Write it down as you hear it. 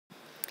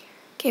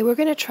Okay, we're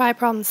going to try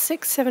problems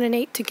 6, 7, and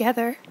 8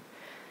 together.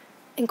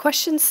 In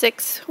question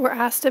 6, we're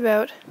asked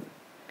about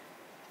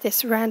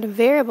this random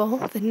variable,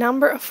 the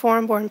number of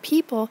foreign-born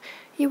people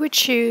you would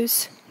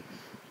choose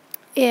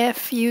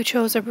if you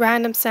chose a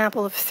random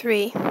sample of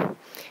 3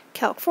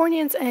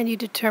 Californians and you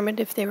determined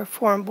if they were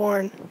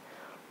foreign-born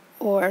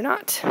or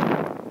not.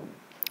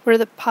 What are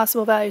the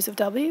possible values of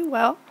W?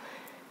 Well,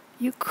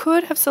 you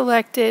could have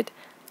selected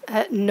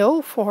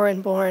no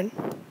foreign-born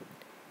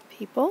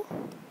people,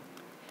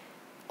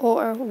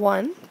 or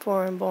 1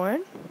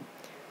 foreign-born,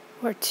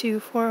 or 2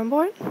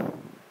 foreign-born,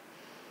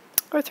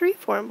 or 3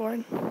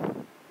 foreign-born.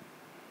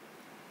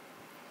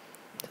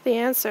 So the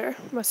answer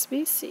must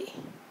be C.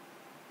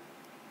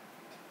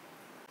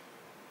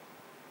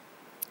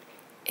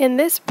 In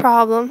this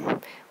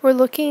problem, we're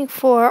looking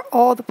for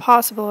all the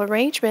possible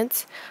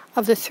arrangements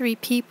of the 3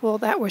 people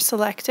that were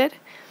selected.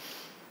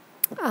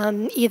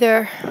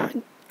 Either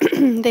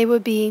they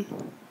would be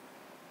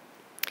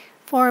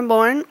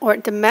foreign-born or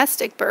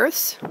domestic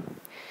births.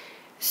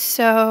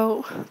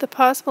 So the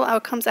possible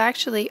outcomes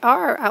actually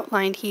are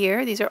outlined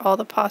here. These are all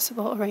the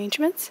possible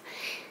arrangements.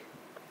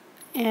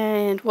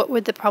 And what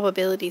would the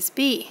probabilities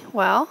be?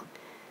 Well,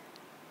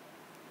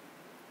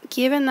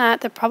 given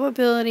that the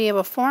probability of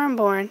a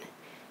foreign-born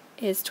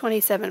is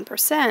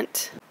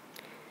 27%,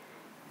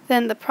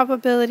 then the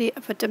probability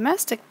of a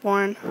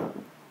domestic-born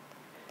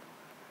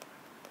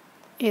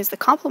is the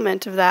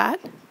complement of that,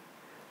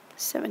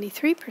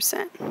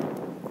 73%.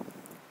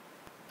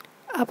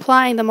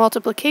 Applying the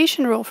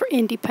multiplication rule for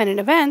independent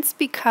events,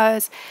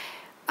 because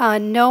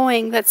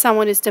knowing that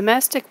someone is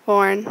domestic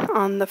born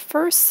on the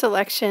first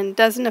selection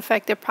doesn't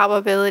affect the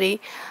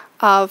probability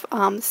of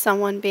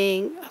someone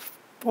being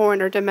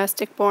born or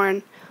domestic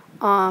born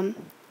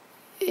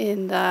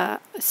in the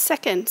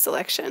second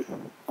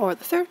selection, or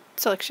the third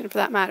selection for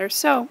that matter.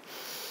 So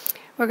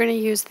we're going to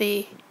use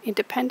the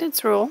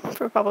independence rule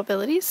for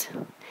probabilities.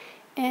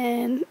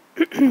 And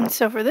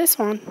so for this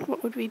one,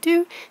 what would we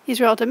do?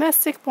 These are all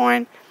domestic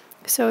born.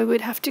 So we would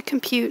have to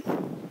compute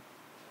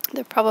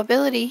the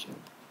probability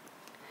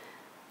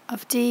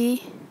of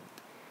D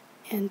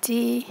and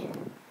D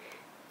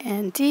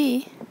and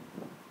D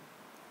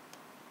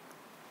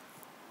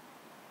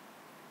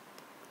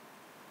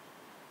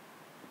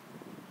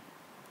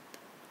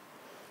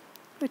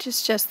which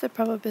is just the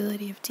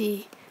probability of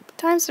D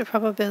times the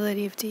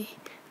probability of D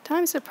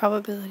times the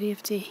probability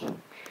of D.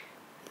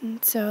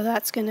 And so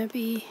that's going to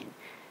be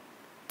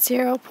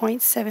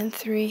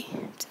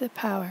 0.73 to the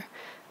power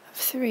of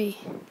 3,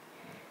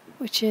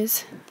 which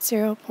is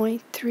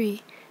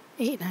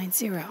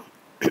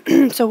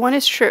 0.3890. So 1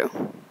 is true.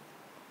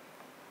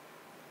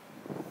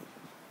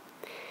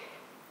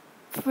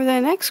 For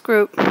the next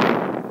group,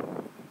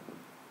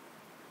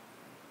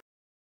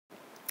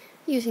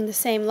 using the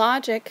same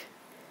logic,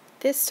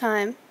 this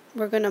time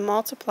we're going to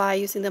multiply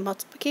using the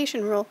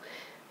multiplication rule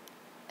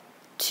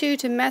 2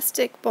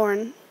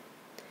 domestic-born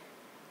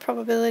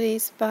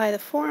probabilities by the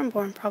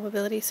foreign-born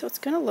probability. So it's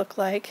going to look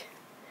like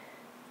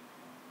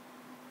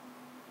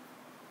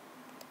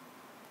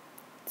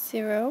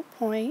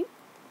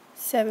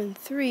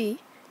 0.73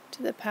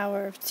 to the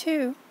power of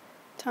 2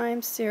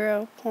 times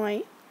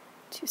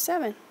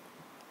 0.27.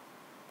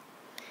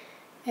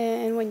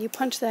 And when you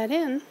punch that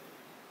in,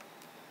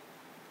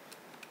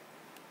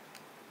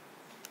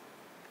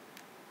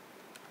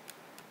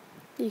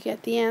 you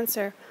get the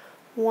answer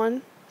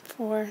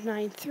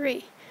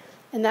 1493.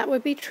 And that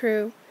would be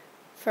true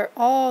for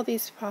all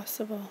these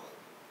possible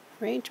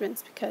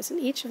arrangements, because in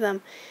each of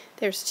them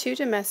there's 2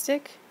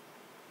 domestic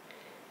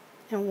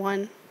and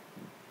 1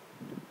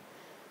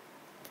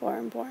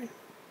 foreign-born.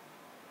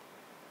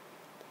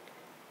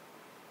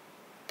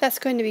 That's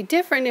going to be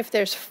different if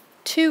there's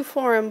 2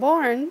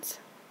 foreign-borns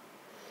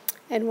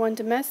and 1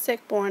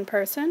 domestic-born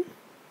person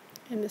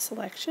in the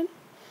selection.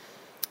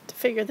 To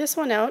figure this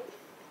one out,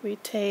 we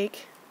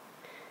take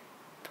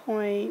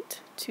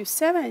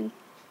 0.27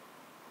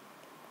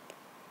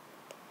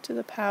 to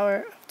the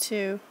power of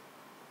 2,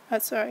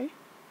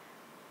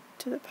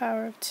 to the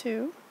power of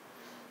 2,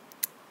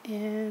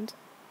 and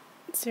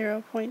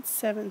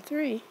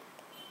 0.73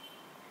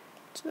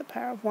 to the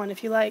power of 1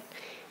 if you like.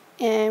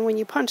 And when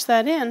you punch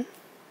that in,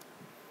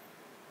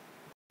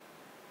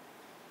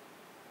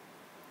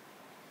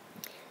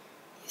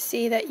 you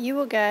see that you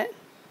will get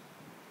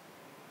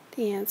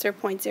the answer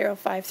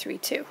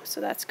 0.0532, so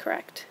that's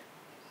correct.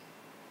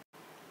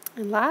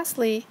 And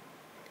lastly,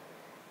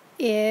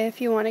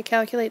 if you want to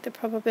calculate the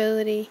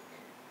probability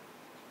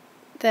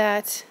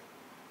that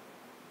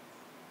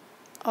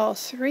all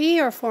 3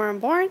 are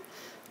foreign-born,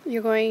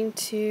 you're going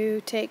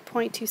to take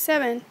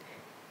 0.27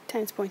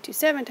 times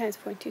 0.27 times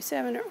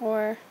 0.27,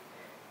 or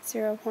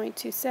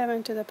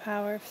 0.27 to the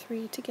power of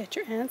 3 to get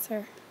your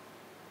answer.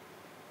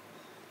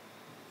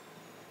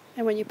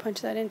 And when you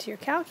punch that into your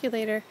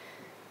calculator,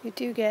 you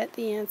do get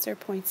the answer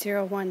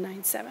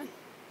 0.0197.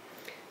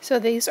 So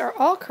these are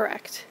all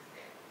correct.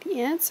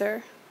 The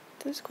answer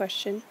to this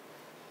question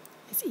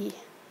is E.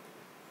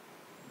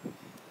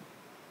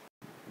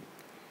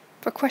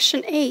 For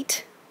question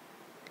 8,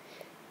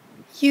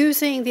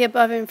 Using the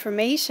above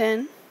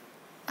information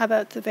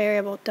about the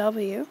variable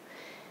w,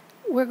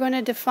 we're going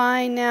to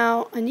define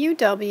now a new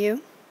w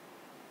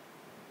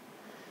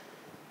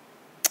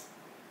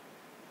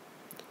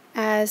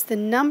as the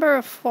number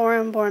of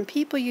foreign-born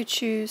people you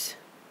choose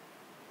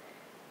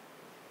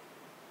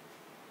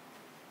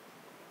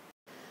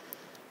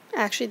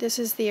Actually, this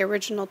is the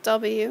original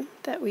W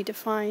that we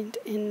defined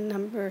in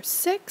number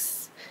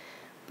 6,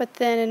 but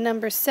then in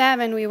number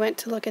 7 we went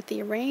to look at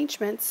the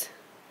arrangements.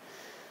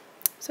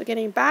 So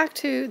getting back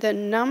to the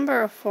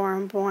number of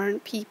foreign-born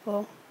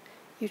people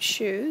you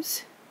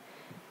choose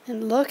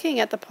and looking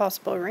at the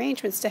possible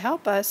arrangements to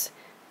help us,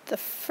 the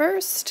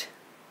first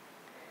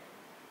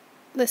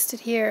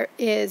listed here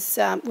is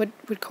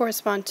would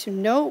correspond to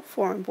no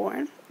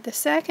foreign-born. The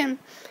second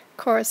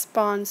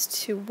corresponds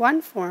to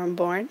 1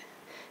 foreign-born.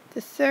 The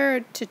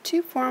third to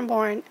 2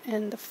 foreign-born,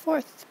 and the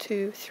fourth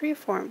to 3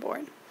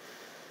 foreign-born.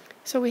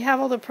 So we have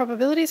all the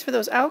probabilities for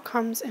those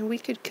outcomes, and we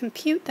could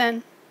compute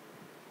then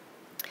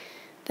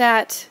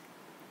that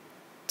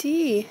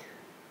D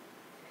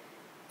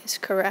is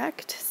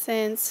correct,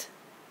 since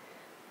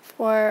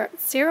for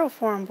 0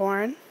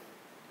 foreign-born,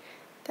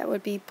 that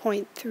would be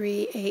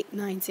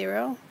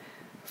 0.3890.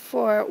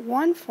 For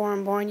 1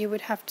 foreign-born, you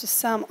would have to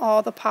sum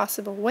all the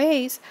possible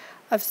ways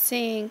of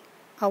seeing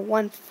a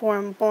 1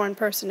 foreign-born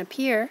person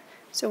appear.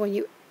 So when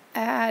you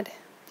add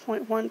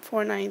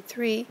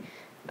 0.1493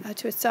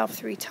 to itself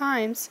 3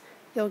 times,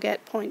 you'll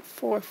get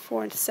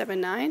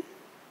 0.4479.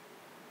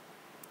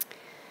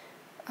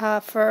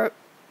 For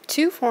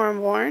 2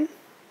 foreign-born,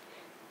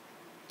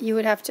 you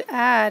would have to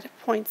add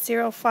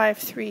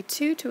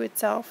 0.0532 to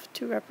itself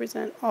to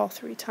represent all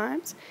 3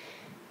 times,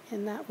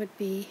 and that would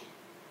be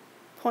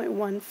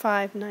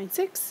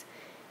 0.1596.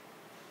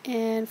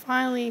 And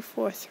finally,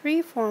 for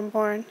 3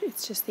 foreign-born,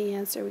 it's just the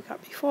answer we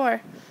got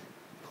before,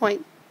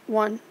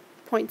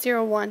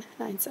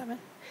 0.0197.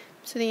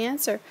 So the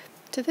answer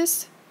to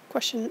this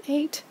question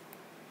 8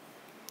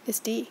 is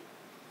D.